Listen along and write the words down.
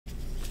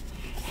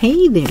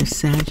Hey there,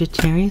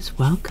 Sagittarius.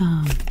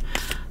 Welcome.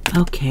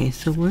 Okay,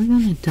 so we're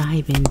going to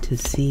dive in to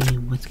see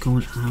what's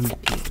going on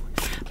with you.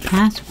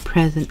 Past,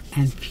 present,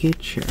 and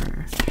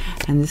future.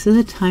 And this is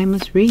a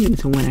timeless reading,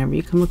 so whenever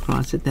you come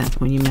across it, that's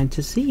when you're meant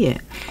to see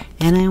it.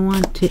 And I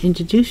want to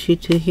introduce you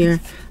to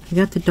here. I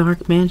got the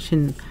Dark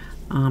Mansion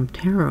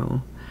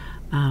Tarot.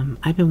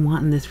 I've been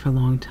wanting this for a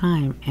long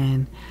time,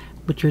 and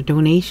with your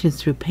donations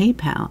through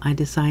PayPal, I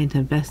decided to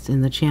invest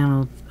in the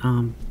channel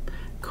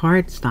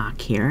card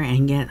stock here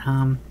and get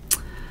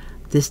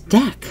this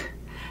deck.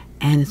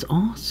 And it's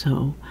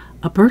also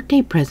a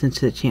birthday present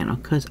to the channel,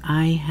 because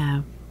I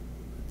have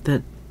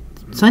the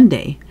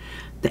Sunday,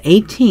 the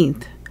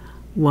 18th,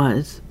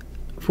 was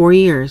 4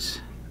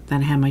 years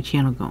that I had my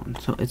channel going.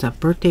 So it's a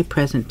birthday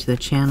present to the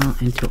channel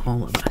and to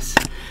all of us.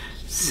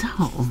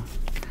 So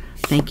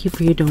thank you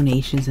for your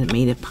donations that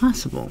made it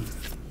possible.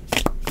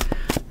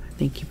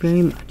 Thank you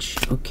very much.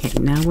 Okay,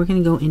 now we're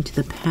going to go into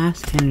the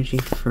past energy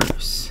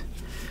first.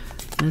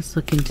 Let's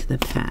look into the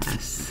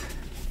past.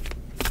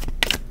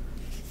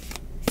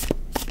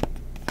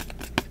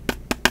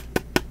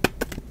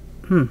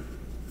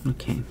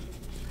 Okay.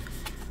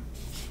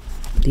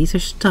 These are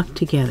stuck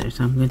together,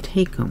 so I'm going to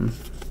take them.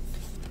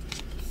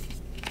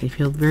 They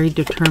feel very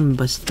determined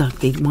but stuck.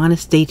 They want to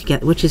stay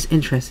together, which is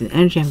interesting. The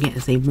energy I'm getting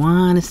is they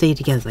want to stay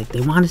together. It's like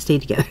they want to stay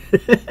together.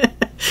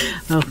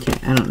 Okay,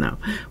 I don't know.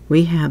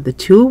 We have the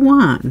Two of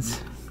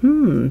Wands.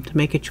 To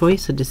make a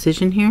choice, a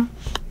decision here.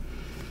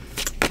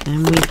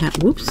 And we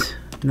have, whoops,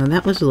 no,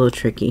 that was a little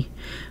tricky.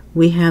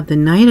 We have the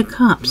Knight of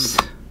Cups.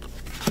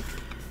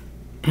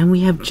 And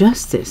we have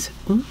Justice.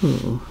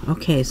 Ooh,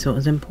 okay, so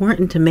it's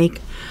important to make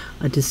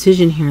a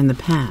decision here in the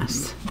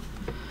past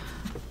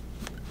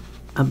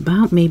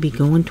about maybe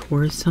going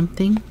towards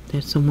something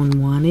that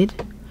someone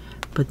wanted,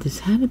 but this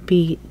had to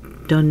be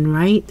done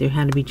right. There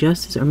had to be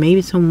justice, or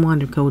maybe someone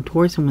wanted to go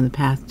towards someone in the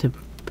past to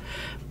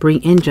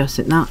bring in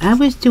justice. Now, I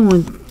was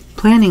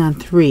planning on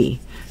 3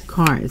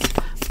 cards,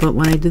 but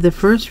when I did the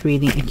first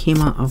reading, it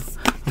came out of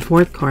a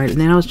 4th card, and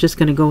then I was just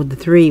going to go with the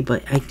 3,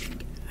 but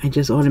I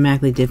just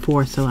automatically did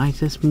 4, so I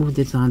just moved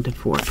this on to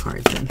 4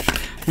 cards. And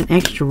an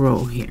extra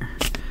row here.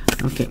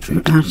 Okay,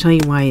 I'll show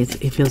you why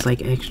it feels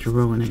like extra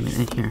row in a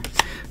minute here.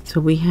 So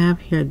we have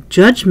here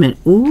Judgment.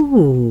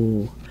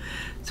 Ooh,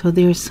 so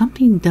there's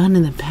something done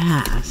in the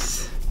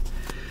past.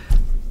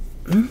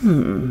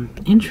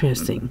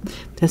 Interesting.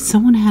 That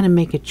someone had to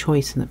make a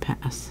choice in the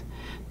past.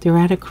 They're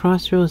at a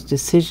crossroads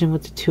decision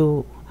with the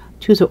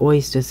twos are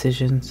always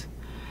decisions.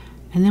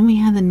 And then we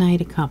have the Knight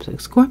of Cups. Like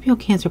Scorpio,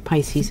 Cancer,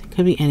 Pisces. It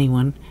could be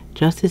anyone.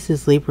 Justice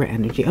is Libra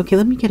energy. Okay,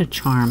 let me get a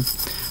charm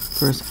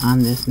first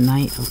on this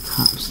Knight of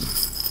Cups.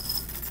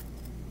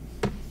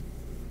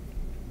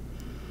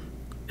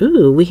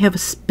 Ooh, we have a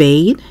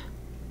spade.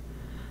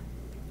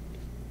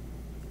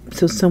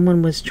 So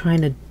someone was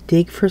trying to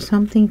dig for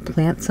something,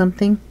 plant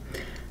something.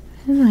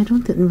 I don't know, I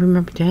don't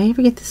remember. Did I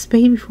ever get the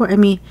spade before? I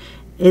mean,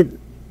 it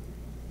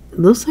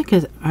looks like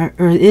a,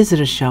 or is it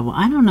a shovel?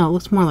 I don't know. It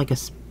looks more like a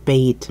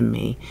spade to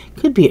me.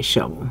 Could be a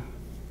shovel.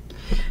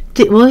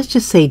 Well, let's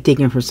just say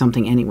digging for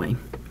something anyway.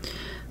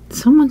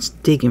 Someone's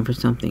digging for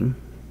something.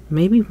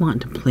 Maybe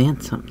wanting to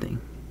plant something.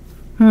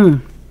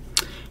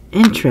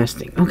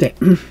 Interesting. Okay.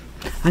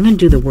 I'm going to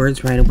do the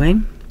words right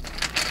away.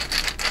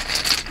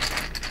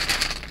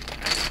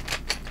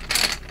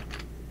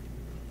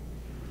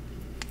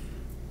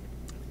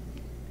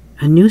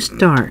 A new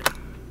start.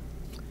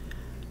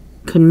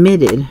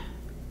 Committed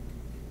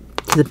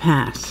to the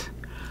past.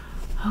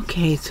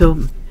 Okay,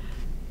 so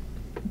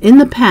in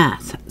the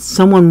past,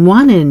 someone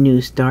wanted a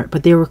new start,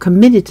 but they were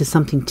committed to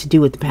something to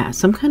do with the past.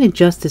 Some kind of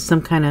justice,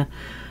 some kind of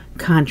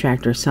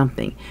contract or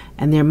something.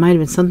 And there might have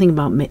been something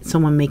about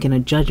someone making a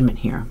judgment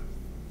here.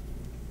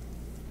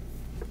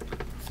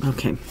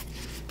 Okay,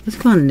 let's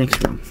go on to the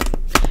next row.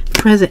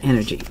 Present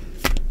energy.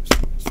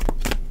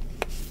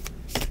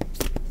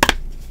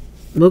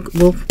 We'll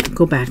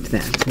go back to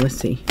that. So let's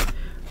see.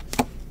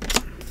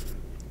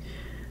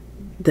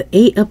 The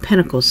 8 of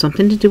Pentacles,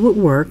 something to do with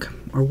work,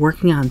 or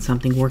working on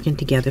something, working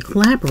together,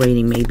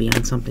 collaborating maybe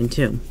on something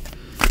too.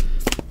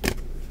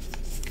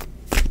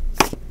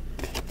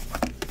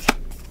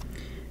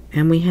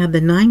 And we have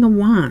the 9 of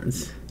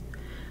Wands.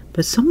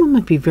 But someone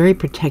might be very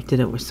protected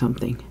over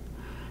something.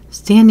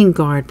 Standing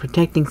guard,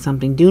 protecting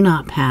something. Do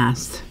not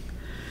pass.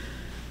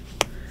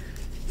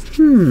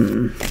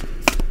 And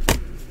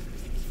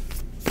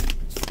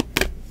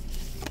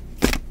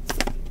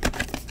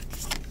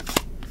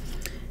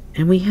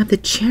we have the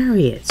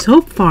Chariot. So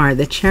far,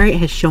 the Chariot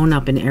has shown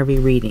up in every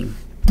reading.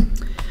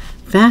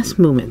 Fast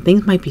movement.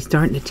 Things might be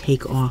starting to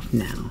take off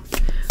now.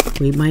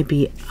 We might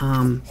be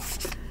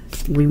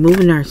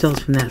removing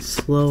ourselves from that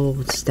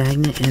slow,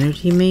 stagnant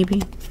energy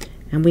maybe.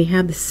 And we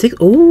have the 6.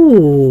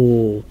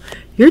 Oh,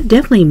 you're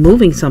definitely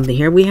moving something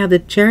here. We have the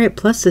Chariot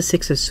plus the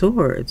 6 of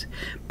Swords.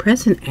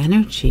 Present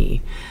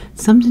energy.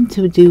 Something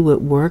to do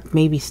with work.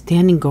 Maybe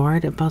standing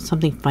guard about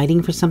something,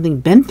 fighting for something.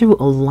 Been through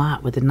a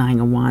lot with the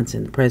 9 of Wands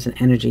in the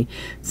present energy.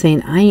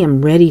 Saying, I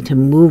am ready to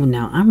move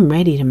now. I'm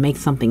ready to make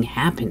something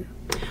happen.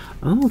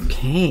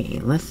 Okay,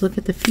 let's look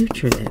at the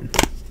future then.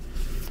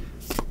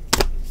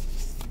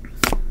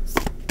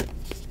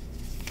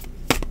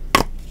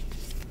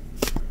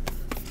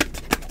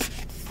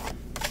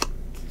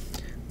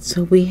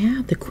 So we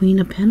have the Queen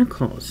of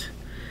Pentacles.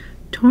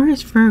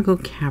 Taurus, Virgo,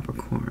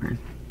 Capricorn.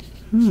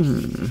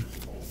 Do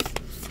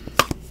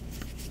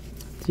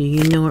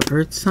you know an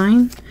earth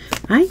sign?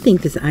 I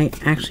think this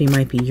actually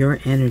might be your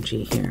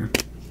energy here.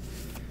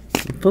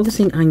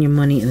 Focusing on your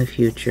money in the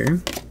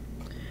future.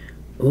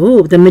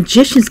 Oh, the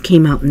Magicians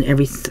came out in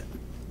every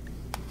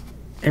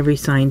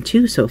sign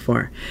too so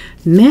far.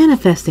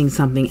 Manifesting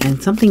something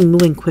and something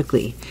moving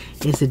quickly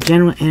is the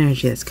general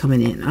energy that's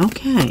coming in.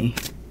 Okay.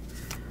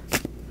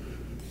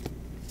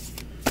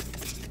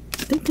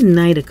 I think the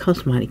Knight of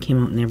Cups might have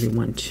came out in every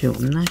one too.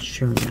 I'm not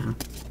sure now.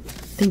 I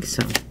think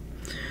so.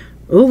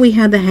 Oh, we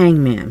had the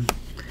Hangman.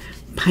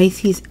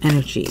 Pisces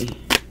energy.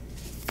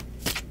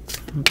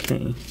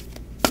 Okay.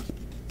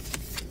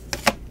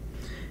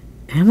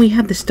 And we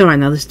have the Star.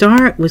 Now the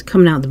Star was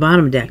coming out the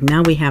bottom deck.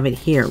 Now we have it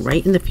here,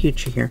 right in the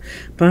future here.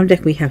 Bottom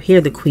deck we have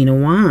here the Queen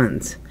of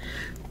Wands.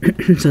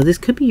 So this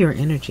could be your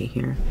energy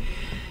here.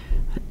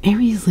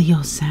 Aries,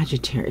 Leo,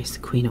 Sagittarius, the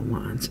Queen of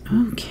Wands.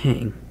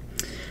 Okay.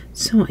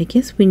 So I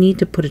guess we need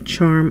to put a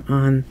charm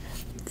on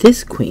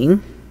this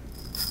Queen.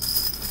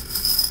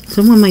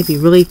 Someone might be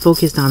really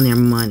focused on their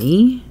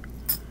money.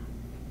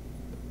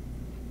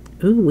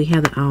 Ooh, we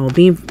have the Owl.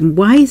 Being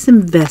wise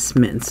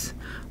investments.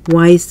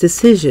 Wise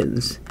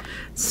decisions.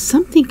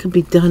 Something could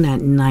be done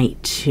at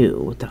night too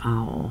with the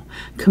Owl.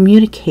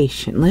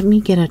 Communication. Let me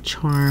get a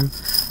charm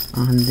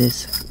on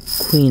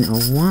this Queen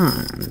of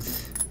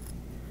Wands.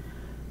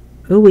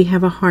 Oh, we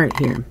have a heart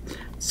here.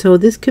 So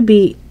this could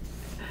be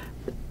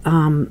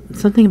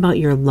something about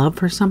your love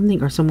for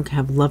something, or someone could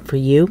have love for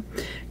you.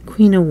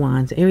 Queen of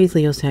Wands, Aries,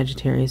 Leo,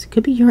 Sagittarius. It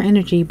could be your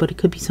energy, but it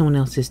could be someone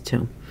else's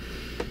too.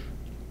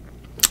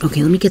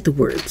 Okay, let me get the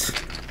words.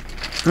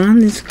 On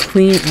this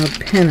Queen of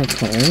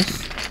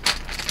Pentacles,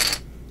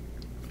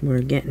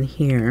 we're getting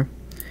here.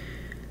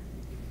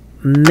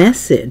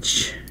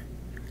 Message.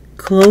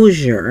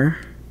 Closure.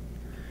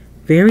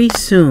 Very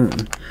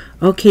soon.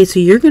 Okay, so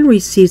you're going to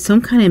receive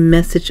some kind of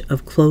message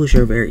of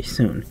closure very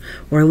soon.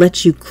 Or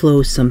lets you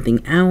close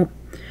something out.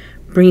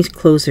 Brings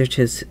closure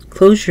to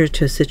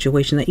a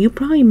situation that you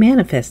probably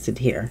manifested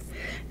here.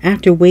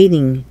 After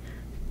waiting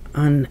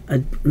on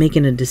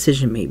making a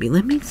decision maybe.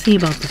 Let me see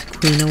about this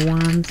Queen of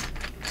Wands.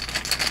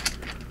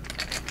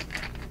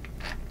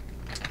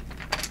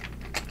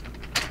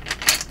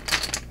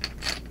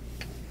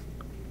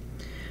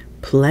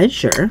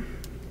 Pleasure.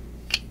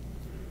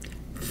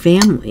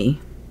 Family.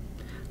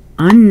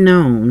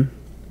 Unknown.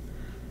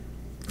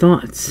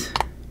 Thoughts.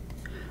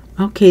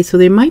 Okay, so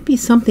there might be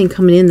something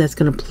coming in that's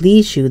going to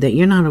please you that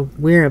you're not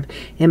aware of.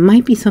 It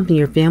might be something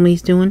your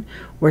family's doing,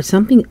 or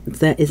something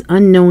that is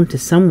unknown to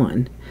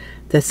someone,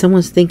 that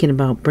someone's thinking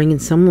about bringing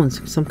someone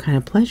some kind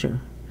of pleasure.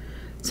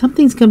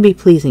 Something's going to be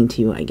pleasing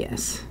to you, I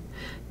guess,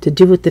 to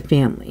do with the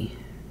family.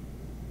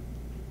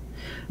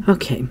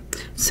 Okay,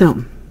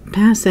 so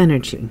past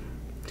energy.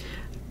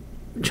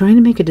 Trying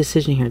to make a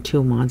decision here. Two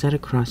of Wands at a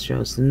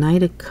crossroads. The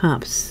Knight of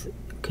Cups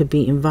could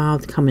be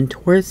involved coming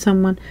towards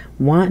someone,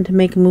 wanting to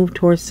make a move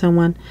towards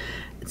someone.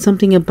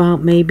 Something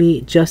about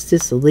maybe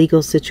justice, a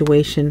legal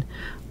situation,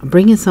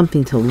 bringing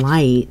something to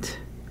light.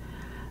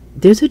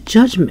 There's a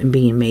judgment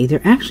being made.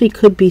 There actually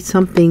could be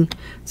someone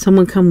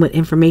come with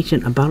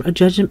information about a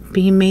judgment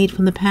being made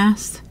from the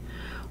past,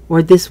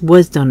 or this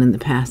was done in the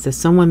past, that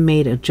someone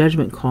made a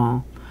judgment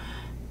call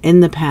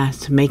in the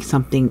past to make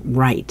something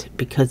right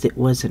because it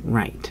wasn't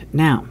right.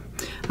 Now,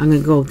 I'm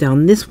going to go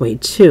down this way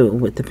too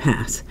with the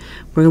past.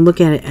 We're going to look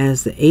at it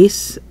as the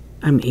Ace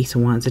of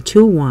Wands, the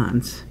Two of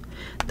Wands,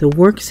 the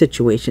work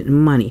situation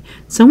and money.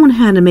 Someone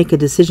had to make a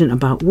decision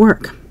about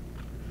work.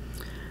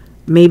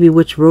 Maybe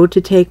which road to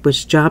take,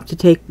 which job to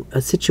take,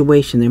 a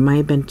situation. There might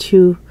have been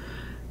two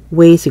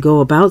ways to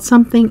go about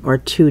something, or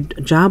two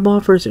job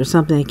offers, or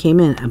something that came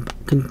in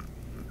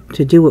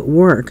to do with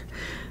work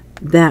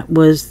that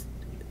was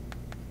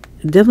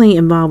definitely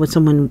involved with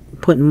someone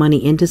putting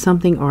money into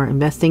something or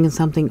investing in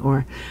something.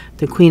 Or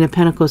the Queen of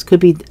Pentacles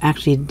could be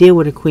actually deal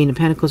with a Queen of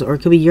Pentacles, or it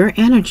could be your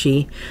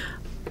energy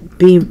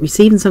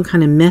receiving some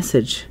kind of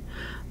message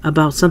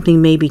about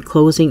something maybe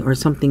closing or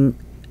something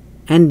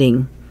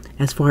ending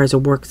as far as a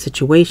work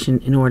situation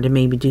in order to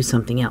maybe do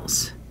something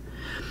else.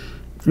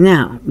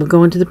 Now we'll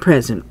go into the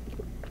present.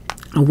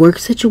 A work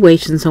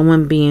situation,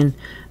 someone being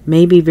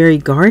maybe very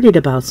guarded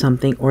about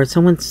something, or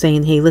someone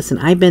saying, hey, listen,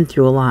 I've been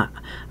through a lot.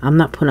 I'm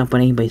not putting up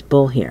with anybody's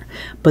bull here.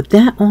 But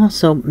that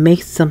also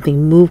makes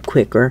something move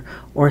quicker,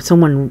 or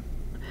someone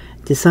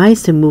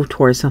decides to move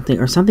towards something,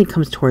 or something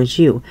comes towards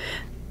you.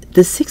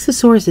 The Six of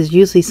Swords is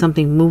usually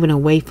something moving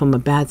away from a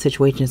bad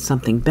situation to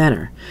something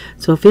better.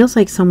 So it feels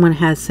like someone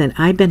has said,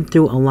 I've been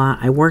through a lot,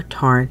 I worked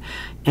hard,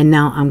 and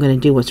now I'm going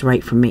to do what's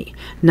right for me.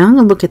 Now I'm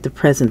going to look at the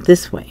present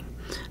this way.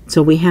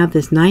 So we have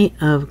this Knight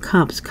of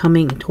Cups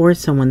coming towards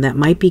someone that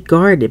might be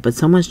guarded, but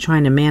someone's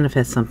trying to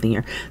manifest something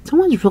here.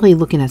 Someone's really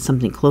looking at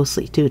something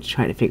closely too to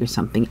try to figure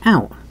something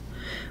out.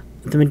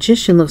 The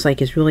Magician looks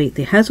like it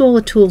has all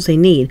the tools they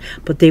need,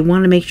 but they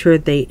want to make sure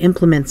they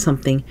implement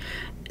something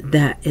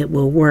that it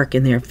will work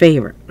in their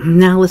favor.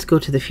 Now let's go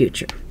to the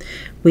future.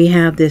 We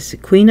have this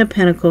Queen of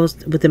Pentacles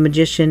with the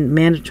Magician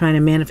trying to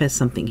manifest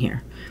something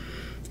here.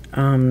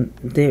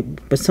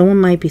 But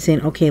someone might be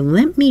saying, okay,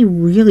 let me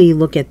really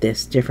look at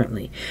this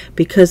differently,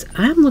 because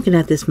I'm looking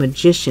at this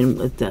Magician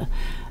with the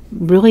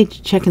really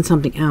checking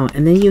something out.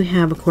 And then you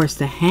have, of course,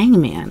 the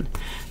Hangman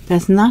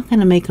that's not going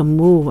to make a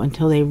move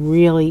until they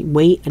really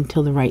wait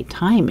until the right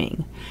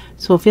timing.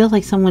 So it feels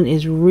like someone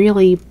is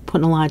really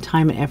putting a lot of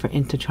time and effort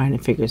into trying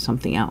to figure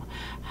something out.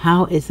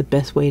 How is the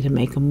best way to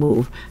make a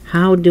move?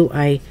 How do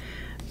I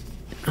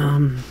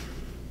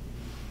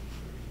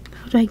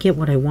get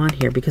what I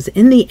want here? Because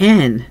in the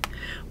end,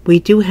 we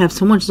do have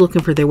someone's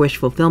looking for their wish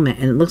fulfillment,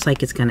 and it looks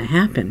like it's going to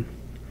happen.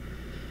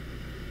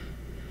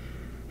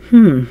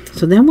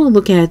 So then we'll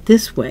look at it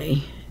this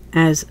way,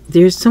 as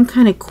there's some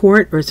kind of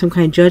court or some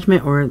kind of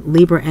judgment or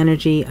Libra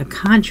energy, a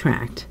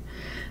contract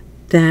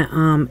that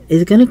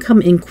is going to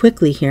come in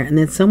quickly here, and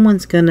then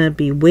someone's going to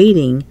be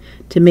waiting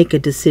to make a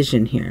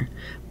decision here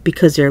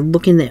because they're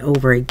looking it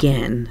over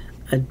again,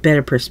 a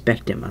better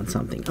perspective on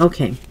something.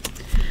 Okay,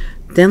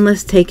 then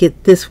let's take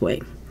it this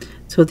way.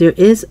 So there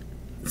is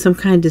some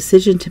kind of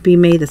decision to be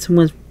made, that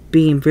someone's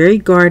being very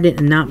guarded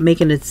and not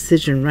making a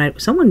decision right.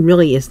 Someone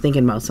really is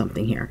thinking about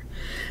something here,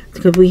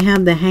 because we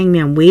have the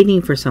Hangman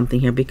waiting for something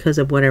here because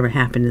of whatever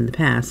happened in the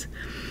past.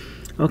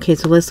 Okay,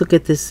 so let's look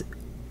at this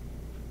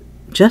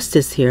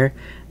Justice here.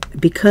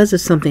 Because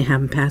of something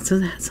happened past, so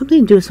it has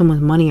something to do with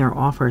someone's money or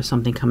offer or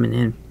something coming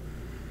in.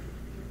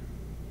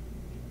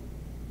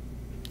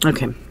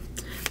 Okay,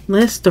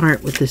 let's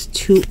start with this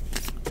Two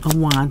of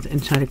Wands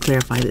and try to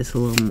clarify this a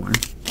little more.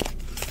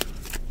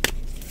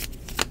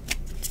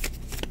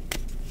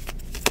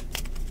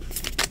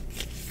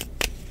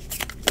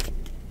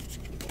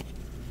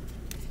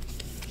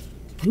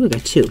 Ooh, we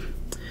got two.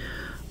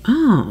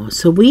 Oh,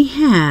 so we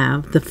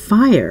have the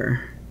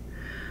Fire,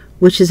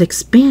 which is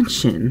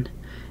expansion,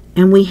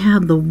 and we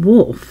have the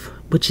Wolf,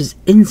 which is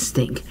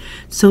instinct.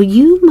 So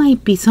you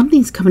might be,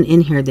 something's coming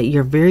in here that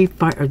you're very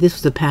or this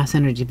was the past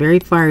energy, very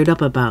fired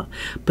up about,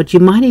 but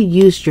you might have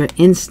used your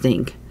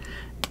instinct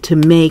to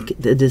make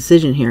the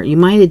decision here. You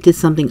might have did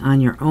something on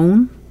your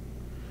own.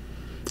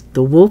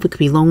 The Wolf, it could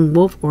be lone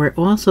wolf, or it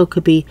also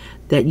could be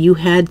that you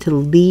had to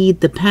lead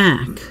the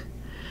pack,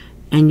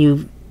 and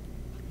you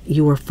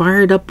were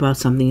fired up about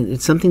something.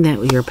 It's something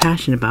that you're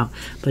passionate about,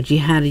 but you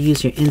had to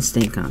use your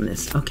instinct on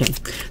this. Okay,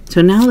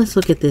 so now let's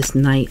look at this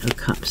Knight of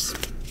Cups.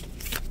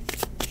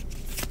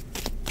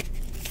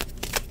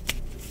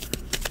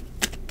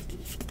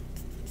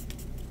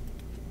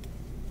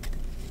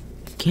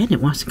 Again,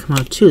 it wants to come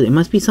out too. There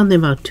must be something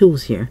about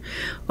tools here.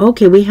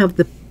 Okay, we have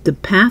the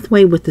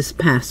pathway with this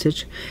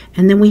passage,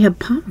 and then we have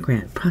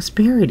pomegranate,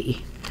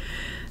 prosperity.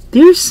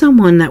 There's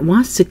someone that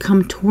wants to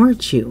come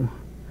towards you.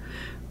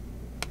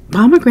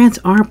 Pomegranates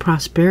are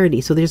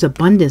prosperity, so there's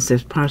abundance,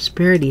 there's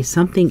prosperity.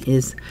 Something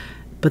is,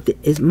 but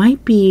it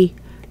might be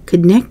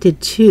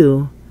connected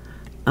to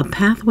a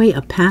pathway,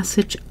 a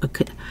passage.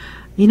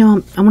 You know,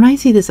 when I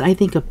see this, I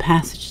think a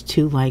passage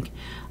to like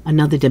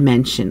another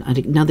dimension,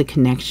 another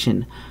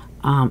connection,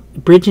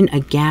 bridging a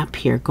gap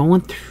here,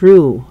 going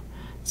through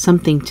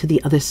something to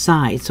the other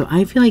side. So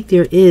I feel like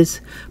there is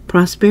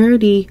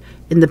prosperity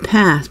in the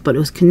past, but it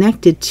was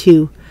connected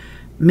to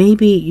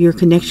maybe your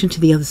connection to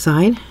the other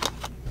side.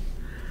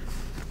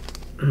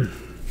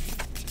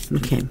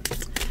 Okay,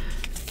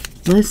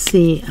 let's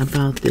see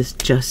about this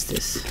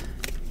Justice.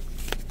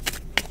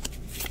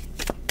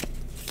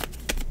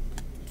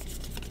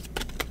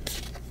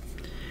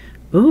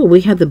 Oh,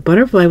 we have the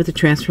Butterfly with the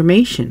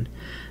transformation.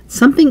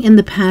 Something in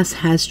the past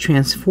has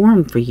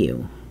transformed for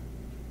you.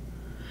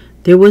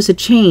 There was a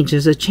change.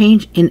 There's a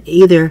change in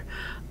either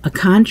a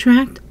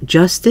contract,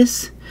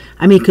 justice.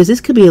 I mean, because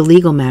this could be a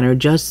legal matter,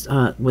 just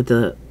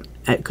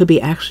it could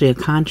be actually a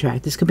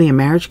contract. This could be a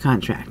marriage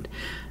contract.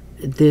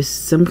 There's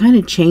some kind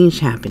of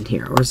change happened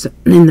here, or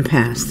in the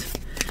past.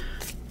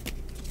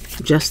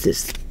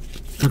 Justice.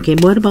 Okay,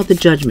 what about the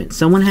Judgment?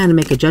 Someone had to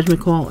make a judgment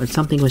call, or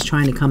something was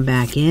trying to come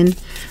back in,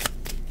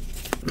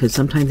 because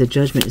sometimes the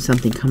Judgment is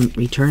something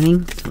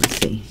returning. So let's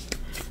see.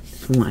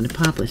 If we want to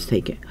pop, let's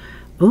take it.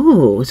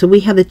 Oh, so we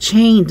have the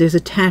chain. There's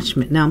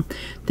attachment. Now,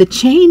 the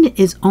chain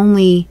is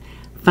only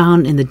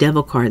found in the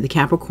Devil card, the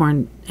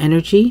Capricorn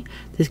energy.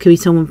 This could be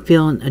someone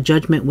feeling a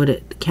judgment with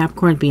a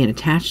Capricorn being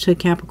attached to a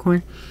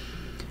Capricorn.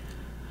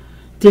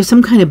 There's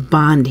some kind of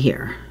bond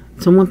here.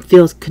 Someone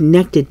feels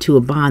connected to a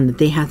bond that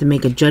they have to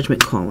make a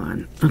judgment call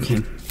on. Okay.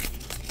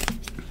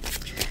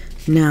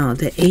 Now,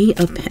 the Eight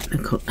of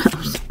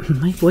Pentacles.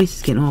 My voice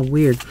is getting all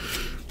weird.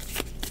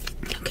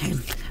 Okay.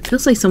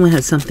 Feels like someone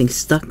has something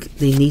stuck.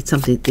 They need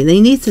something.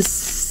 They need to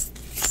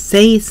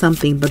say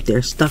something, but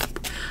they're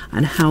stuck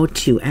on how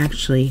to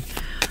actually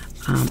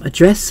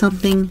address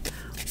something,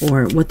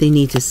 or what they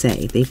need to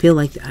say. They feel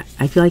like,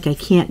 I feel like I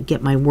can't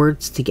get my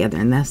words together,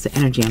 and that's the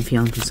energy I'm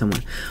feeling from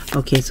someone.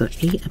 Okay, so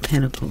Eight of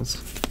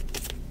Pentacles.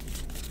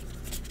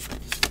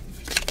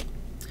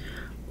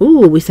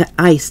 Ooh, we said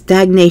ice,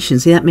 stagnation.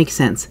 See, that makes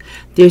sense.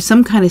 There's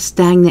some kind of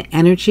stagnant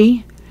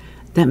energy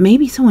that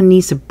maybe someone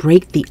needs to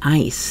break the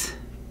ice.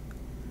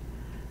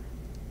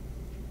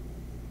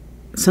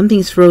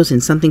 something's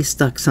frozen, something's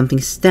stuck,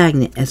 something's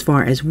stagnant as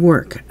far as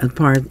work, as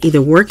far as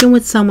either working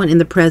with someone in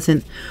the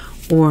present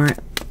or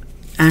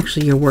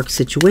actually your work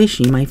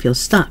situation. You might feel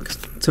stuck,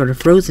 sort of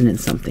frozen in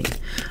something.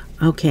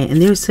 Okay,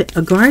 and there's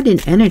a garden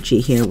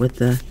energy here with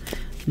the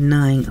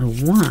 9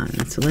 of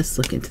Wands. So let's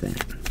look into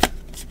that.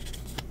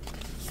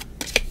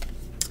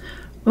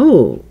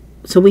 Oh,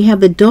 so we have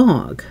the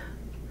dog.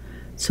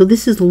 So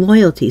this is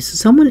loyalty. So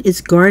someone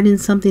is guarding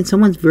something.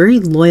 Someone's very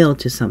loyal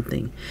to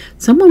something.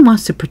 Someone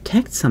wants to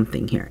protect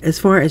something here as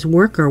far as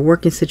work or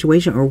working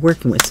situation or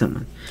working with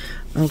someone.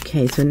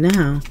 Okay, so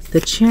now the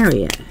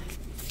Chariot.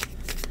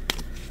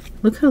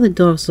 Look how the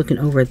dog's looking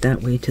over it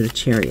that way to the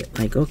Chariot.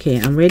 Like, okay,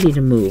 I'm ready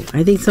to move.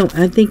 I think so.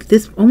 I think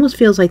this almost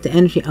feels like the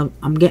energy of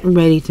I'm getting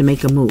ready to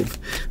make a move.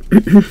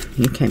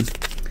 Okay.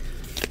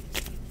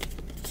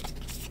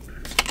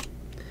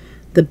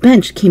 The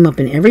Bench came up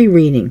in every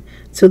reading.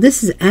 So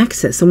this is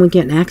access. Someone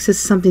getting access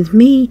to something. To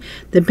me,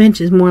 the Bench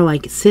is more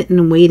like sitting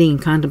and waiting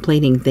and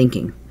contemplating and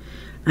thinking.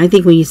 I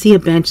think when you see a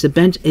bench, the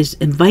bench is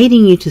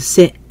inviting you to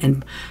sit,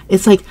 and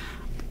it's like,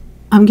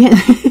 I'm getting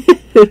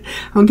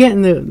I'm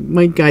getting the,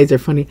 my guys are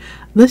funny.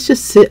 Let's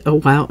just sit a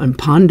while and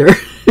ponder.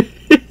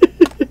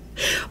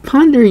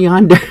 Ponder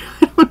yonder.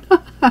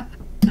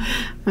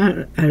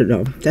 I don't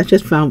know. That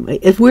just found,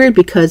 it's weird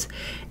because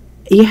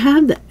you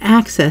have the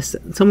access.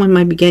 Someone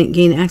might be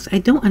gaining access. I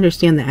don't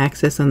understand the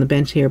access on the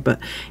bench here, but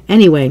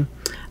anyway,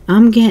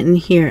 I'm getting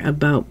here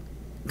about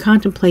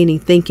contemplating,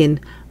 thinking,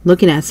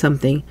 looking at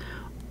something,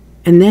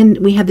 and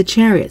then we have the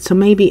Chariot. So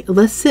maybe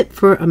let's sit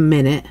for a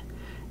minute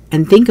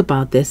and think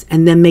about this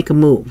and then make a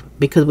move,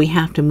 because we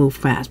have to move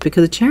fast,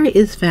 because the Chariot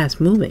is fast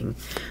moving.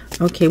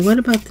 Okay, what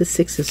about the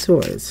 6 of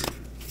Swords?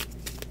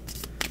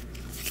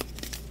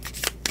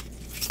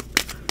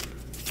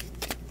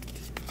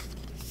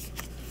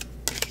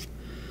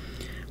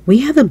 We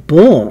have a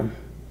Bull.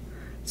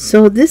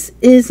 So this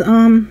is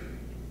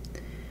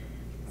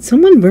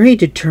someone very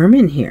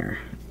determined here.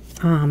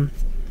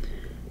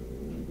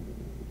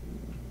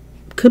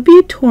 Could be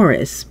a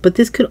Taurus, but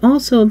this could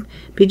also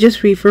be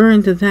just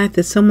referring to the fact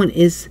that someone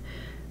is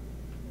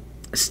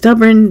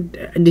stubborn,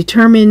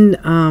 determined,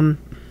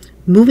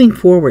 moving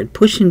forward,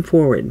 pushing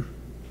forward.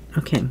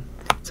 Okay,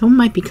 someone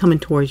might be coming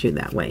towards you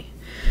that way,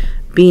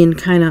 being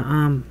kind of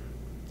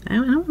I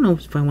don't know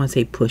if I want to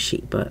say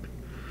pushy, but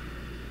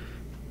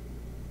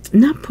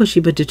not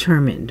pushy, but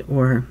determined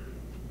or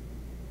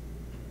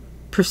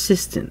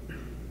persistent,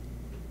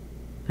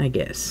 I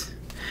guess.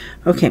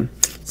 Okay,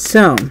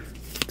 so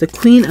the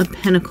Queen of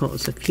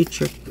Pentacles, the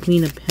future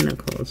Queen of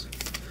Pentacles.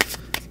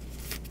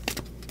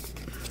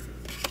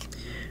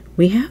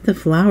 We have the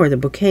flower, the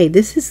bouquet.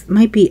 This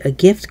might be a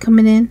gift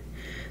coming in.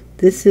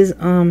 This is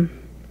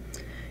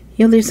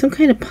you know, there's some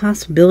kind of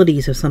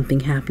possibilities of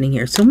something happening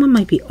here. Someone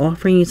might be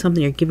offering you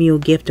something or giving you a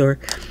gift or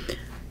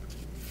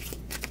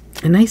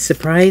a nice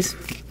surprise.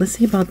 Let's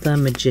see about the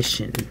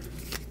Magician.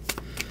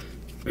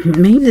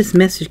 Maybe this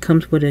message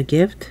comes with a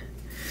gift,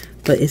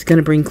 but it's going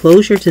to bring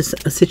closure to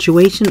a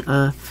situation,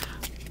 a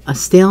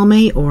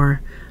stalemate,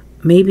 or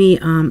maybe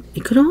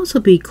it could also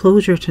be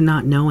closure to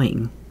not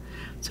knowing.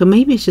 So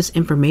maybe it's just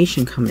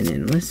information coming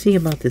in. Let's see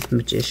about this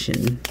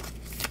Magician.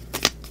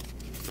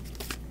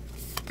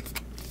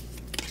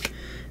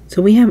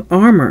 So we have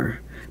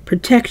armor,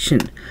 protection.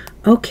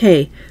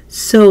 Okay,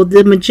 so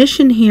the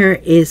Magician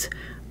here is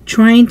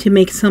trying to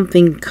make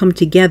something come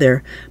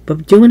together,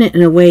 but doing it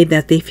in a way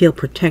that they feel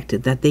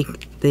protected, that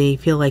they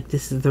feel like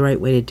this is the right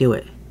way to do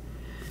it.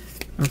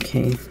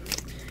 Okay,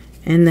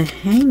 and the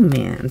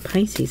Hangman,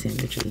 Pisces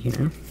energy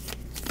here.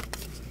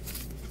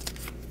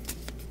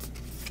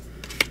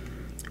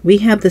 We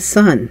have the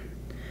Sun.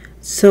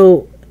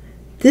 So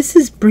this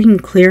is bringing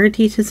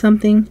clarity to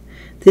something.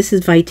 This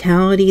is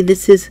vitality.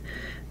 This is,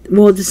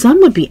 well, the Sun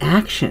would be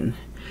action.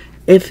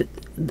 If,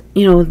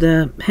 you know,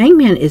 the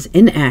Hangman is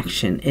in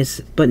action,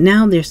 but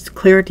now there's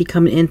clarity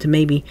coming in to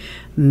maybe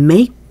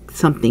make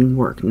something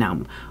work.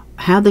 Now,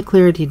 have the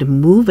clarity to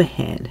move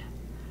ahead,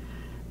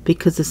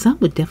 because the Sun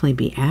would definitely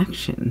be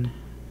action.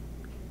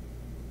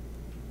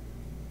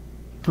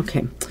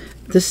 Okay,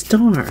 the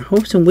Star,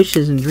 hopes and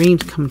wishes and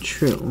dreams come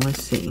true.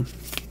 Let's see.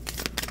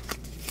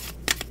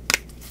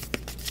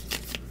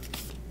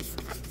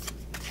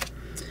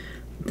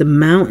 The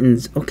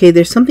Mountains. Okay,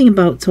 there's something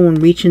about someone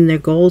reaching their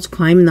goals,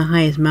 climbing the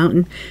highest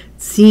mountain,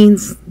 seeing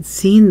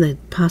the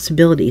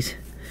possibilities.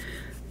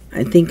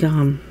 I think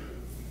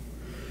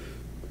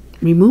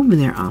removing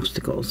their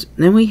obstacles.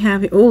 Then we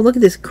have, oh, look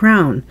at this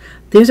Crown.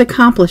 There's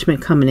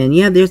accomplishment coming in.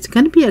 Yeah, there's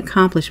going to be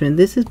accomplishment.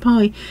 This is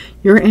probably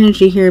your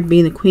energy here,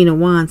 being the Queen of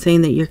Wands,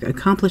 saying that you're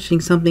accomplishing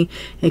something.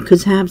 It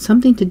could have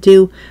something to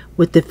do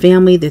with the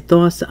family, the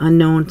thoughts, the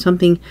unknown.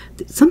 Something's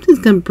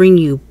going to bring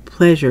you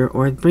pleasure,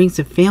 or it brings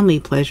the family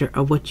pleasure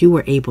of what you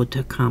were able to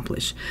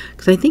accomplish.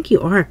 Because I think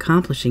you are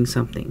accomplishing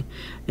something.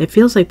 It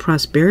feels like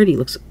prosperity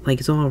looks like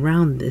it's all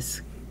around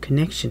this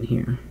connection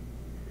here.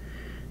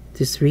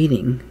 This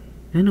reading.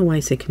 I don't know why I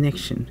say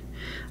connection.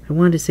 I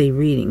wanted to say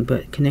reading,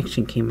 but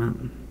connection came out.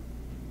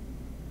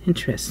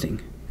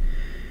 Interesting.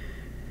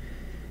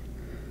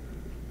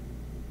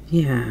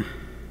 Yeah.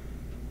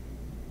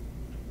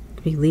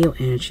 Big Leo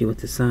energy with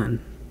the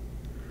sun.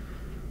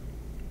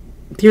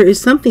 There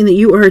is something that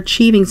you are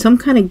achieving, some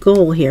kind of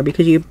goal here,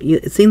 because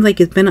it seems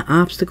like it's been an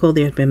obstacle.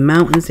 There's been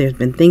mountains. There's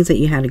been things that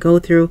you had to go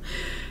through.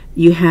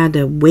 You had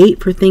to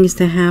wait for things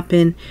to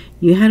happen.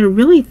 You had to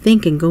really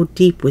think and go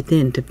deep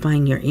within to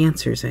find your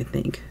answers, I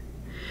think.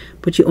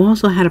 But you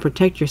also had to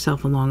protect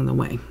yourself along the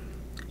way.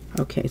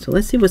 Okay, so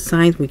let's see what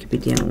signs we could be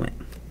dealing with.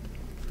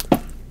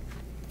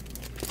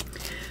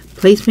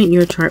 Placement in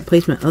your chart,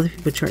 placement in other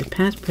people's charts,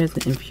 past,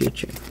 present, and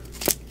future.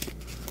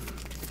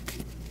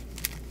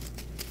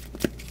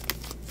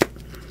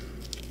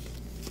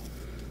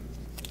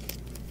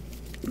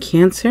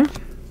 Cancer.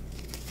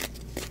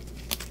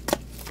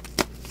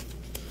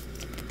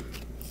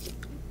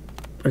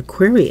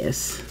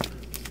 Aquarius.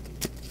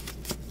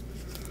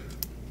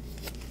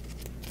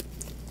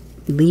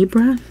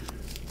 Libra.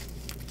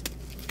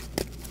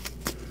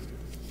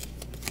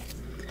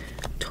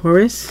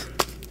 Taurus.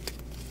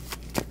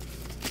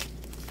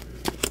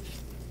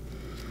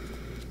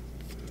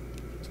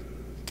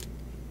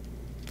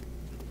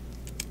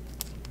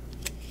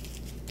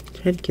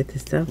 Try to get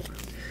this out.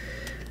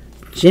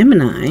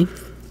 Gemini.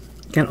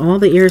 Got all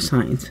the air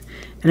signs.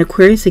 And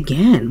Aquarius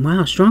again.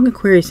 Wow, strong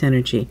Aquarius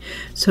energy.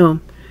 So,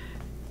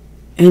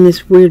 and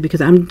it's weird because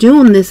I'm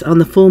doing this on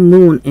the full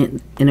moon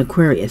in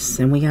Aquarius.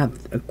 And we got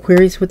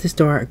Aquarius with the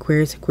star,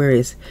 Aquarius,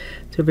 Aquarius.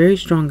 So very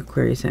strong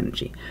Aquarius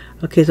energy.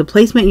 Okay, so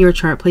placement in your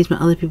chart,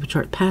 placement in other people's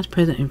chart, past,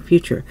 present, and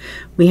future.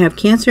 We have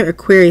Cancer,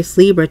 Aquarius,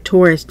 Libra,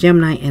 Taurus,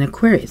 Gemini, and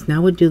Aquarius.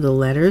 Now we'll do the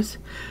letters.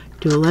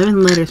 Do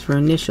 11 letters for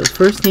initials.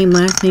 First name,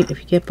 last name. If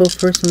you get both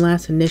first and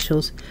last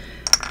initials,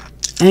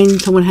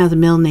 and someone has a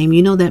middle name,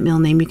 you know that middle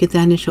name, you get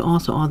that initial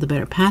also, all the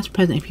better. Past,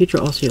 present, and future,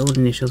 also your old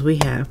initials. We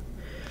have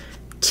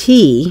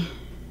T,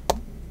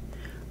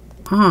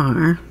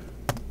 R,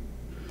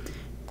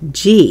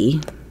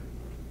 G,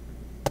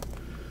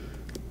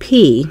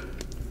 P,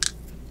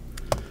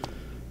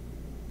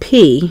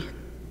 P,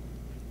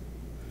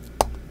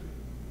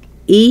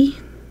 E,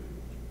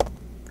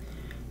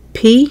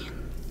 P,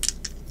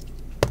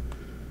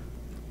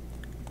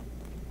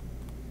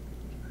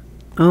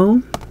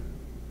 O,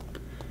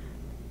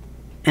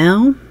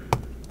 L,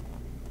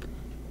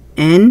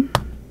 N,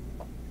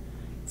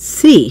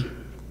 C.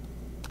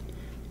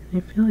 I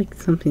feel like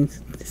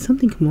did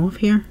something come off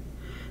here?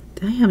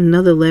 Did I have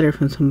another letter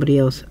from somebody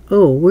else?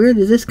 Oh, where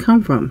does this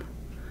come from?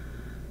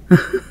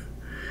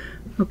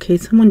 Okay,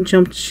 someone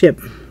jumped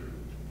ship.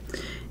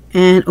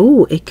 And,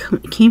 oh, it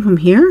came from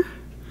here?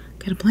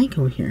 Got a blank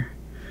over here.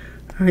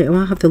 Alright,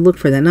 well, I'll have to look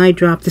for that. Now I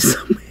dropped it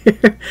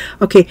somewhere.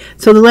 Okay,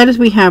 so the letters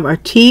we have are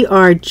T,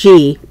 R,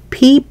 G,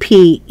 P,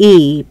 P,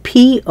 E,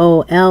 P,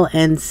 O, L,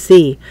 N,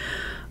 C.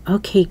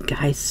 Okay,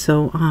 guys,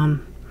 so,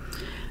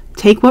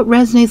 take what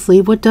resonates,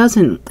 leave what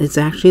doesn't. It's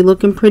actually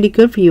looking pretty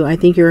good for you. I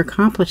think you're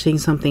accomplishing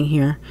something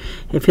here.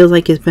 It feels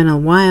like it's been a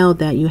while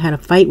that you had a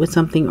fight with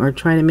something or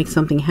try to make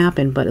something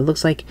happen, but it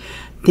looks like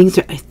things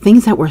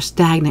that were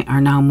stagnant are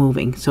now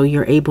moving, so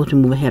you're able to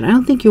move ahead. I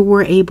don't think you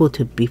were able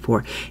to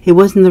before. It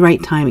wasn't the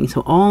right timing,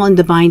 so all in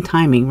divine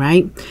timing,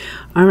 right?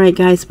 All right,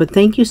 guys, but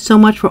thank you so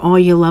much for all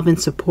your love and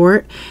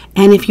support.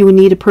 And if you would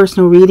need a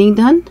personal reading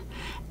done,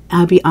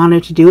 I'd be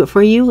honored to do it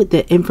for you.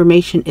 The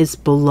information is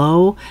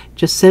below.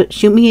 Just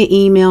shoot me an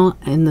email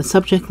in the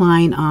subject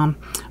line.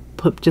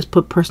 Just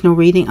put personal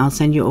reading. I'll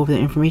send you over the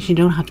information.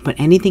 You don't have to put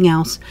anything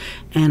else,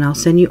 and I'll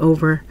send you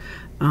over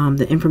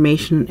the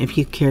information. If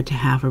you care to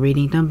have a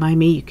reading done by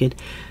me, you could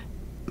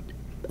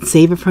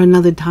save it for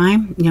another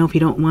time, you know, if you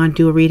don't want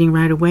to do a reading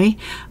right away.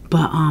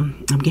 But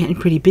I'm getting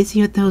pretty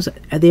busy with those.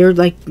 They're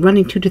like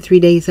running 2 to 3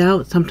 days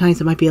out. Sometimes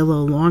it might be a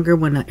little longer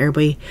when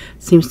everybody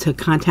seems to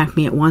contact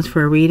me at once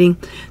for a reading.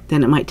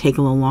 Then it might take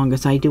a little longer,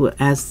 so I do it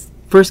as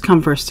first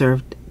come first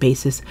served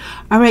basis.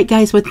 All right,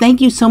 guys, well, thank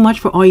you so much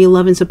for all your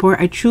love and support.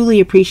 I truly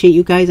appreciate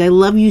you guys. I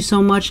love you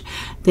so much.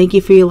 Thank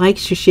you for your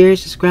likes, your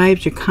shares,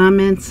 subscribes, your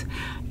comments,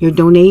 your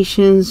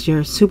donations,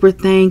 your super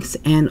thanks,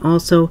 and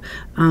also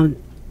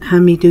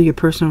having me do your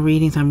personal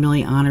readings. I'm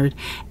really honored,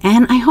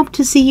 and I hope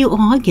to see you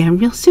all again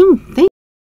real soon. Thank you.